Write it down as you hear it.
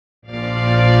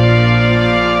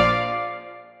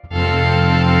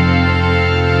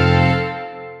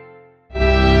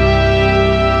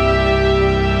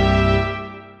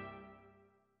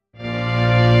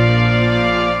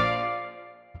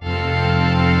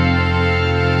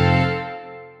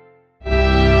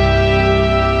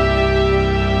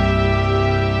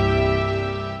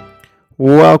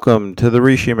Welcome to the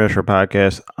Rishi Mishra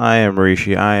podcast. I am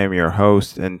Rishi. I am your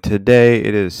host, and today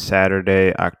it is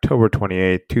Saturday, October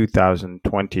 28th,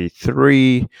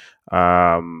 2023.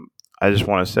 I just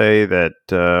want to say that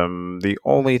the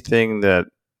only thing that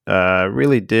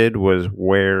really did was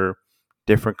wear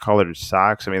different colored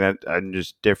socks. I mean, that I'm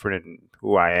just different in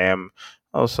who I am.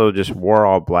 Also, just wore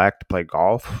all black to play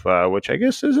golf, which I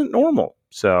guess isn't normal.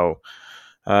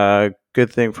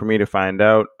 Good thing for me to find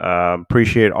out.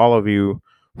 Appreciate all of you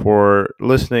for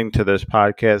listening to this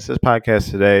podcast. This podcast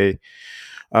today,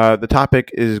 the topic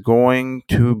is going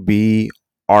to be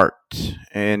art.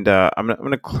 And I'm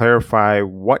going to clarify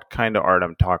what kind of art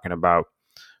I'm talking about.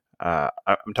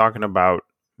 I'm talking about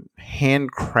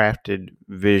handcrafted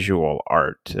visual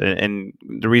art. And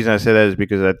the reason I say that is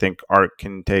because I think art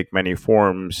can take many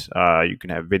forms. You can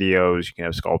have videos, you can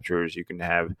have sculptures, you can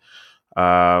have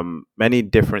many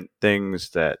different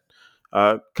things that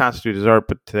constitute as art.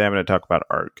 But today I'm going to talk about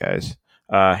art, guys.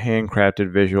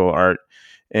 Handcrafted visual art.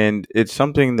 And it's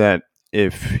something that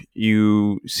if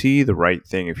you see the right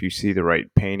thing, if you see the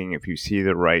right painting, if you see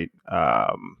the right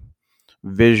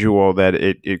visual, that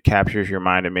it captures your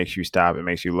mind, it makes you stop, it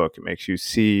makes you look, it makes you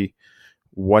see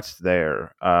what's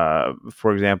there.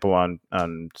 For example, on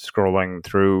scrolling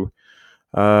through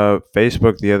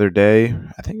Facebook the other day.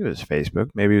 I think it was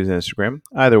Facebook, maybe it was Instagram.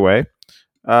 Either way,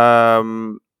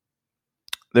 um,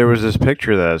 there was this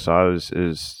picture that I saw is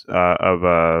of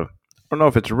I don't know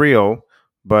if it's real,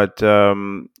 but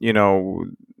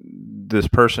this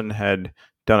person had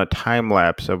done a time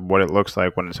lapse of what it looks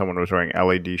like when someone was wearing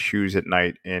LED shoes at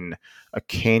night in a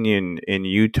canyon in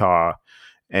Utah,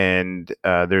 and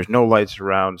there's no lights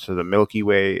around, so the Milky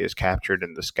Way is captured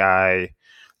in the sky,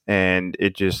 and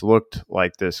it just looked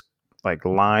like this like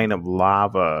line of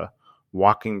lava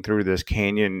walking through this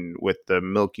canyon with the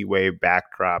Milky Way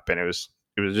backdrop, and it was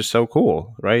just so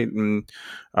cool, right? And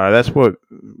that's what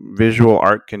visual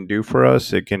art can do for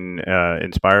us. It can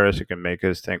inspire us. It can make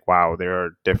us think, wow, there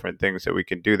are different things that we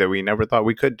can do that we never thought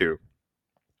we could do.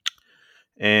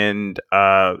 And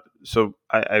so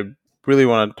I really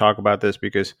want to talk about this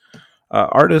because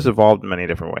art has evolved in many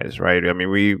different ways, right? I mean,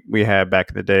 we had back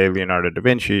in the day Leonardo da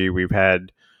Vinci, we've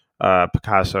had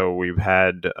Picasso, we've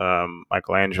had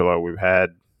Michelangelo, we've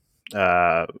had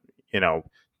uh, you know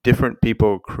different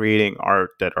people creating art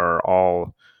that are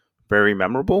all very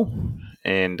memorable,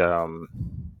 and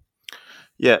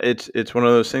yeah, it's one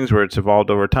of those things where it's evolved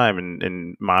over time.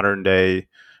 In modern day,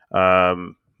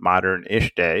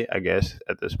 modern-ish day, I guess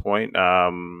at this point.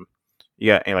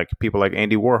 Yeah, and like people like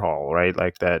Andy Warhol, right?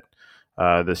 Like that,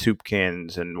 the soup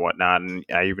cans and whatnot. And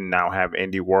I even now have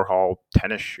Andy Warhol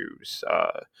tennis shoes.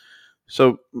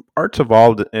 So art's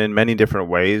evolved in many different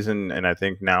ways, and I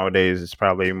think nowadays it's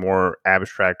probably more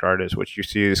abstract artists, which you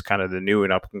see is kind of the new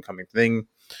and up and coming thing,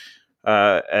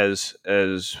 as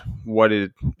what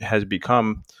it has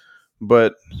become.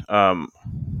 But um,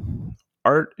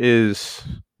 art is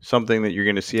something that you're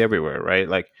going to see everywhere, right?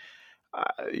 Like,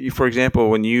 for example,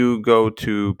 when you go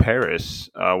to Paris,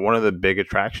 one of the big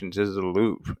attractions is the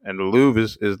Louvre, and the Louvre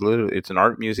is literally it's an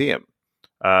art museum.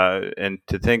 And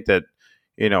to think that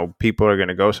people are going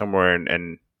to go somewhere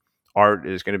and art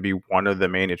is going to be one of the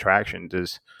main attractions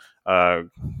is uh,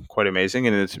 quite amazing,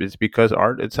 and it's because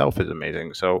art itself is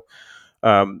amazing. So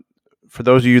um, for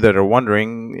those of you that are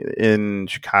wondering, in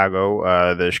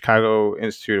Chicago, the Chicago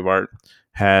Institute of Art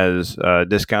has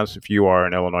discounts if you are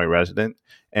an Illinois resident,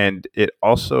 and it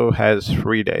also has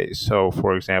free days. So,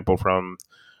 for example, from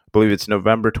I believe it's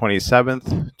November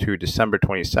 27th to December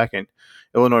 22nd,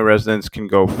 Illinois residents can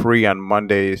go free on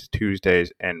Mondays,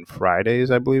 Tuesdays, and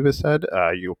Fridays, I believe it said.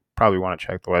 You'll probably want to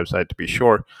check the website to be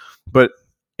sure. But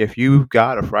if you've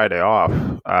got a Friday off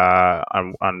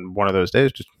on one of those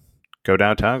days, just go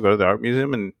downtown, go to the art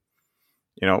museum, and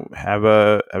have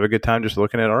a good time just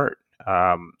looking at art.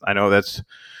 I know that's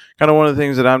kind of one of the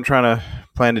things that I'm trying to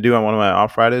plan to do on one of my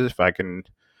off Fridays, if I can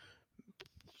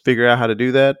figure out how to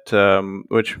do that,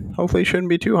 which hopefully shouldn't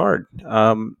be too hard.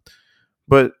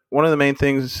 But one of the main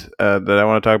things that I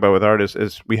want to talk about with art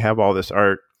is we have all this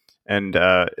art, and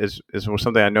is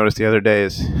something I noticed the other day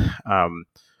is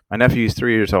my nephew's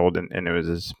 3 years old, and it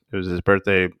was his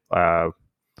birthday a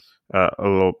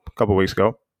couple weeks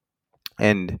ago,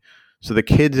 and so the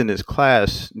kids in his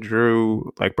class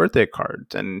drew like birthday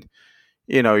cards, and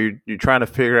you're trying to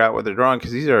figure out what they're drawing,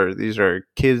 because these are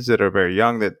kids that are very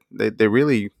young, that they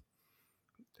really,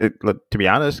 to be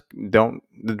honest, don't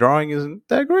the drawing isn't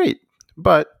that great,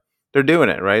 but they're doing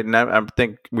it right. And I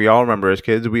think we all remember as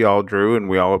kids, we all drew and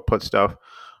we all put stuff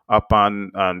up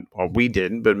on well, we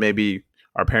didn't, but maybe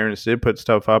our parents did put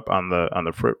stuff up on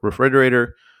the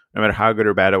refrigerator. no matter how good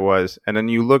or bad it was. And then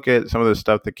you look at some of the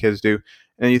stuff that kids do,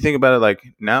 and you think about it like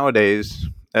nowadays,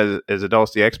 as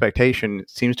adults, the expectation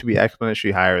seems to be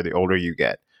exponentially higher the older you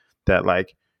get. That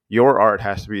like your art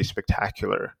has to be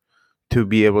spectacular to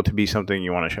be able to be something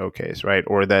you want to showcase, right?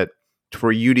 Or that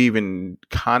for you to even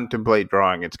contemplate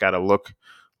drawing, it's got to look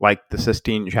like the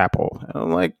Sistine Chapel. And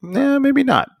I'm like, nah, maybe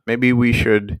not. Maybe we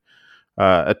should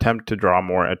attempt to draw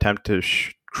more, attempt to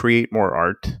create more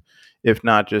art, if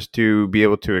not just to be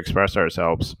able to express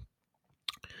ourselves.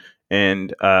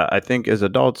 And I think as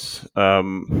adults,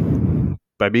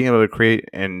 by being able to create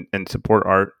and support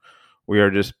art, we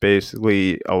are just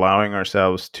basically allowing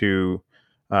ourselves to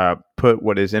put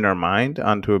what is in our mind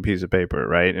onto a piece of paper,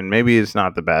 right? And maybe it's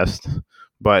not the best,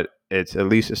 but it's at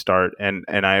least a start. And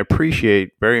I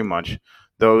appreciate very much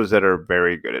those that are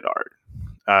very good at art.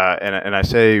 And I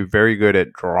say very good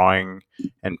at drawing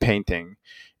and painting.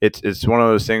 It's one of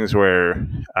those things where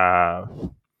no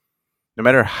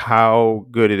matter how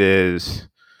good it is,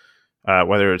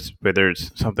 whether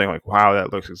it's something like wow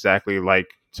that looks exactly like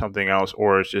something else,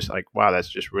 or it's just like wow that's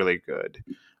just really good.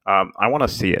 I want to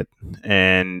see it,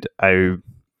 and I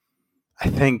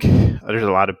think there's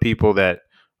a lot of people that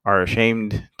are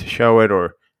ashamed to show it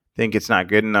or think it's not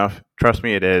good enough. Trust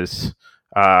me, it is.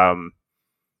 Um,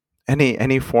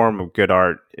 any form of good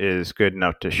art is good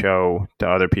enough to show to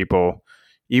other people,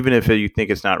 even if you think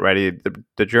it's not ready.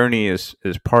 The journey is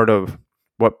part of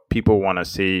what people want to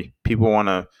see. People want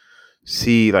to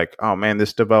see like, oh man,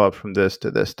 this developed from this to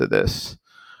this to this.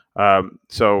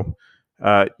 So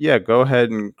yeah, go ahead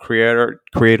and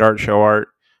create art, show art.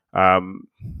 Um,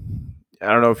 I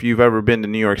don't know if you've ever been to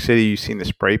New York City. You've seen the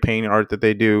spray paint art that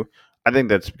they do. I think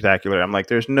that's spectacular. I'm like,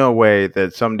 there's no way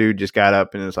that some dude just got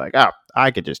up and is like, oh,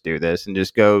 I could just do this, and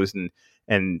just goes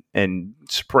and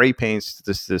spray paints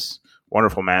this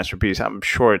wonderful masterpiece. I'm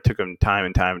sure it took him time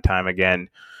and time and time again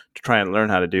to try and learn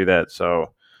how to do that.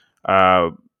 So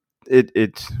uh,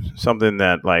 it's something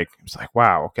that like it's like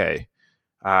wow, okay,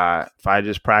 if I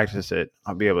just practice it,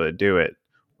 I'll be able to do it.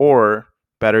 Or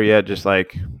better yet, just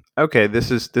like, okay,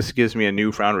 this gives me a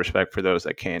newfound respect for those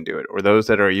that can do it, or those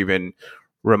that are even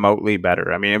remotely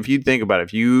better. I mean, if you think about it,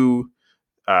 if you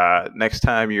next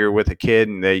time you're with a kid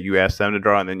and you ask them to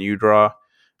draw and then you draw,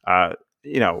 uh,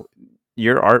 you know,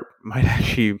 your art might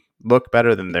actually look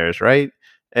better than theirs, right?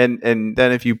 And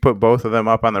then if you put both of them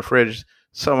up on the fridge,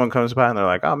 someone comes by and they're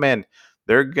like, oh man,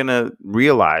 they're gonna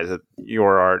realize that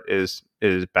your art is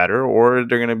better, or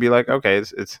they're gonna be like, okay,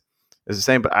 it's the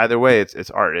same, but either way,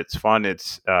 it's art, it's fun,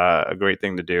 it's a great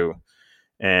thing to do.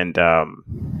 And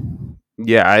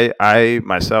yeah, I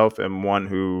myself am one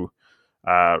who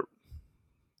uh,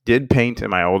 did paint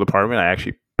in my old apartment. I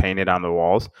actually painted on the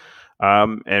walls,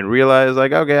 and realized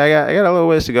like, okay, I got a little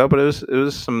ways to go, but it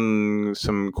was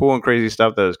some cool and crazy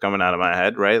stuff that was coming out of my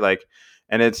head, right? Like,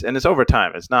 and it's over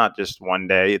time. It's not just one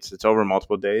day. It's over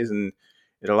multiple days, and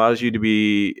it allows you to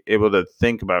be able to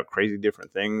think about crazy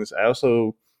different things. I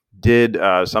also did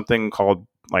something called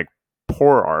like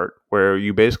pour art, where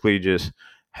you basically just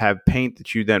have paint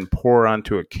that you then pour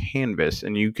onto a canvas,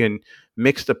 and you can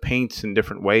mix the paints in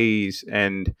different ways.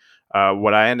 And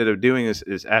what I ended up doing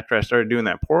is after I started doing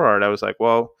that pour art, I was like,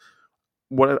 well,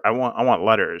 what I want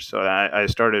letters. So I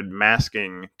started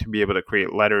masking to be able to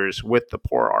create letters with the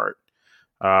pour art.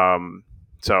 Um,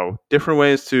 so different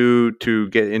ways to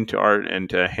get into art and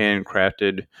to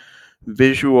handcrafted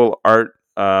visual art.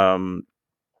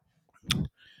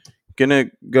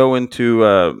 Gonna go into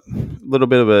a little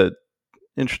bit of a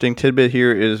interesting tidbit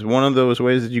here. Is one of those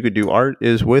ways that you could do art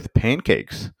is with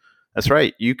pancakes. That's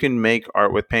right. You can make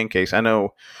art with pancakes. I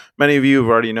know many of you have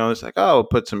already known this. Like, oh,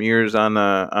 put some ears on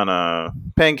a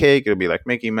pancake. It'll be like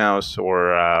Mickey Mouse,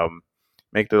 or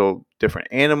make little different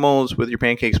animals with your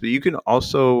pancakes. But you can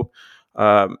also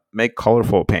make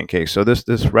colorful pancakes. So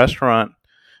this restaurant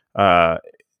uh,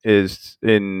 is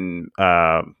in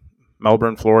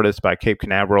Melbourne, Florida. It's by Cape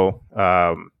Canaveral.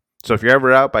 So if you're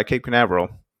ever out by Cape Canaveral,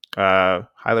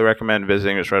 highly recommend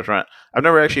visiting this restaurant. I've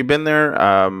never actually been there,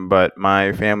 but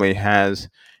my family has,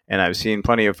 and I've seen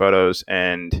plenty of photos,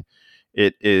 and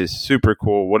it is super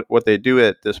cool. What they do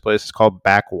at this place is called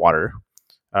Backwater,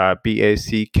 Backwater,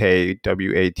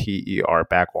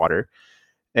 Backwater,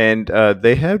 and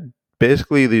they have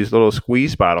basically these little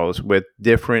squeeze bottles with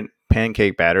different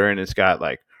pancake batter, and it's got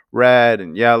like red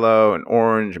and yellow and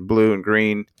orange and blue and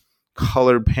green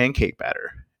colored pancake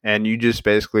batter, and you just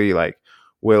basically like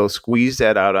will squeeze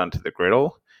that out onto the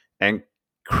griddle and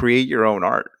create your own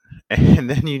art. And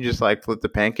then you just like flip the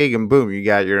pancake and boom, you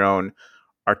got your own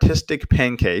artistic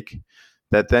pancake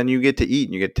that then you get to eat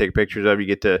and you get to take pictures of. You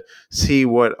get to see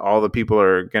what all the people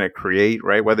are going to create,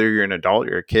 right? Whether you're an adult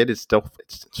or a kid, it's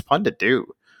fun to do.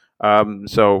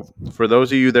 So for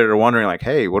those of you that are wondering, like,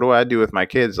 hey, what do I do with my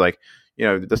kids? Like,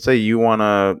 let's say you want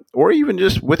to, or even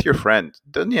just with your friends.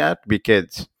 Doesn't have to be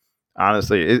kids.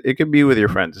 Honestly, it could be with your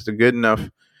friends. It's a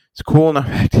cool enough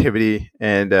activity,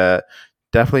 and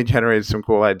definitely generates some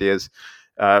cool ideas.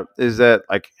 Is that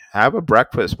like have a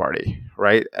breakfast party,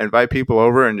 right? Invite people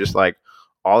over and just like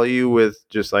all of you with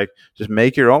just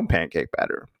make your own pancake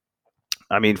batter.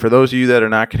 I mean, for those of you that are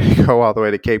not going to go all the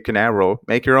way to Cape Canaveral,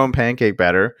 make your own pancake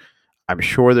batter. I'm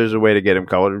sure there's a way to get them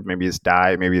colored. Maybe it's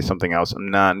dye, maybe it's something else.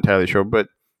 I'm not entirely sure, but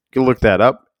you can look that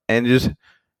up and just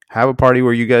have a party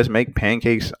where you guys make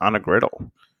pancakes on a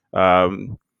griddle.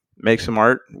 Make some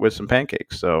art with some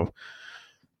pancakes. So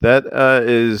that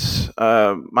is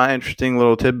my interesting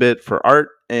little tidbit for art,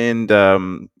 and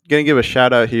gonna give a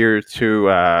shout out here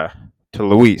to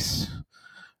Luis.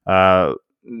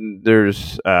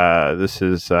 There's this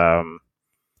is a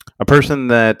person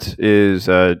that is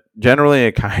generally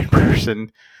a kind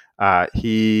person.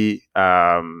 He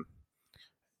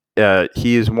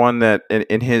is one that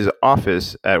in his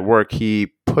office at work he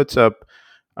puts up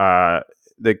uh,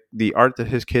 the art that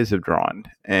his kids have drawn,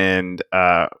 and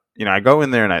I go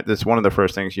in there and that's one of the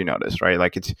first things you notice, right?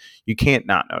 Like you can't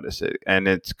not notice it, and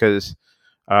it's because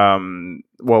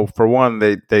well, for one,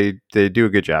 they do a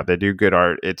good job. They do good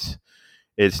art.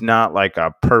 It's not like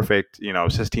a perfect,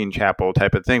 Sistine Chapel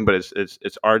type of thing, but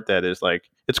it's art that is like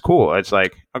it's cool. It's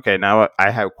like, okay, now I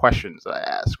have questions that I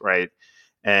ask, right?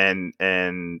 And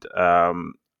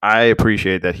I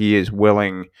appreciate that he is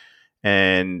willing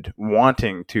and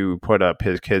wanting to put up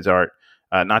his kids' art,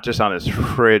 not just on his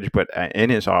fridge, but in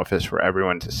his office for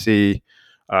everyone to see.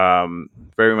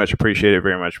 Very much appreciate it.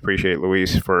 Very much appreciate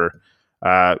Luis for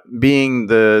being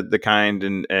the kind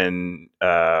and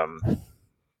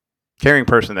caring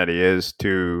person that he is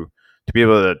to be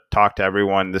able to talk to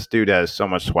everyone. This dude has so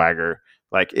much swagger.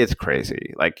 Like it's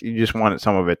crazy. Like you just wanted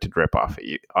some of it to drip off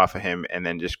of him, and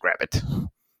then just grab it.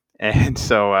 And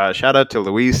so, shout out to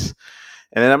Luis.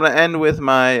 And then I'm going to end with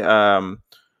my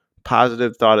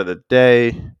positive thought of the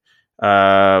day.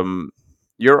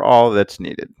 You're all that's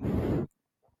needed,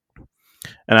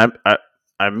 and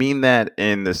I mean that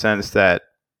in the sense that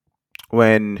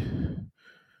when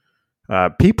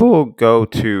people go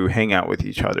to hang out with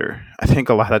each other, I think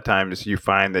a lot of times you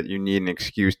find that you need an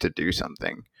excuse to do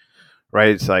something.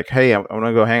 Right? It's like, hey, I want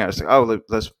to go hang out. It's like, oh,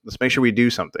 let's make sure we do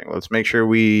something. Let's make sure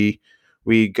we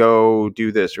go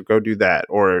do this or go do that.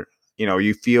 Or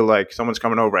you feel like someone's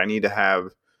coming over. I need to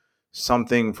have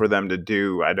something for them to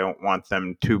do. I don't want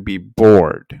them to be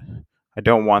bored. I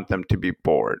don't want them to be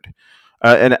bored.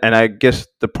 And I guess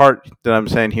the part that I'm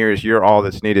saying here is you're all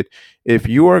that's needed. If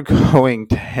you are going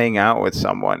to hang out with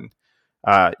someone,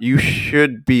 you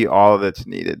should be all that's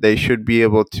needed. They should be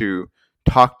able to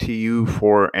talk to you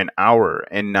for an hour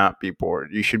and not be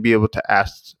bored. You should be able to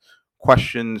ask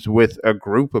questions with a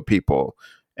group of people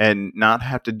and not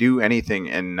have to do anything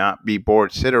and not be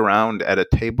bored. Sit around at a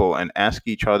table and ask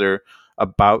each other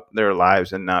about their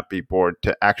lives and not be bored.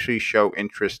 To actually show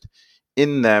interest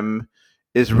in them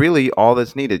is really all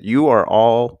that's needed. You are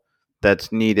all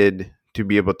that's needed to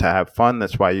be able to have fun.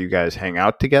 That's why you guys hang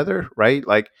out together, right?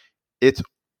 Like it's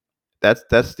that's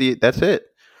it.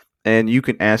 And you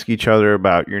can ask each other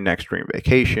about your next dream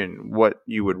vacation, what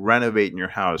you would renovate in your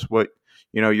house, what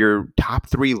your top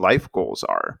 3 life goals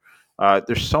are.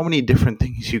 There's so many different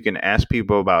things you can ask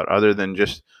people about other than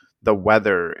just the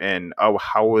weather and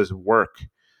how was work.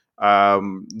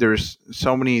 There's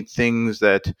so many things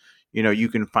that you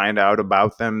can find out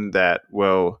about them that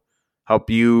will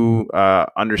help you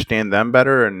understand them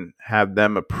better and have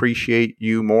them appreciate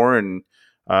you more, and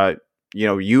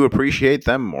you appreciate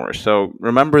them more. So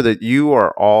remember that you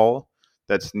are all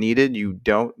that's needed. You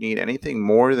don't need anything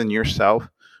more than yourself.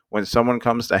 When someone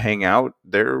comes to hang out,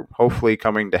 they're hopefully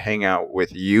coming to hang out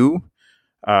with you.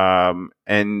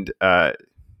 And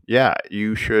yeah,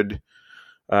 you should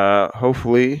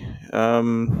hopefully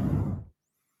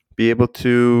be able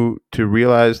to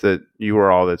realize that you are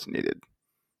all that's needed.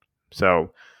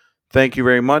 So thank you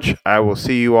very much. I will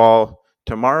see you all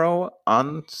tomorrow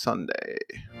on Sunday.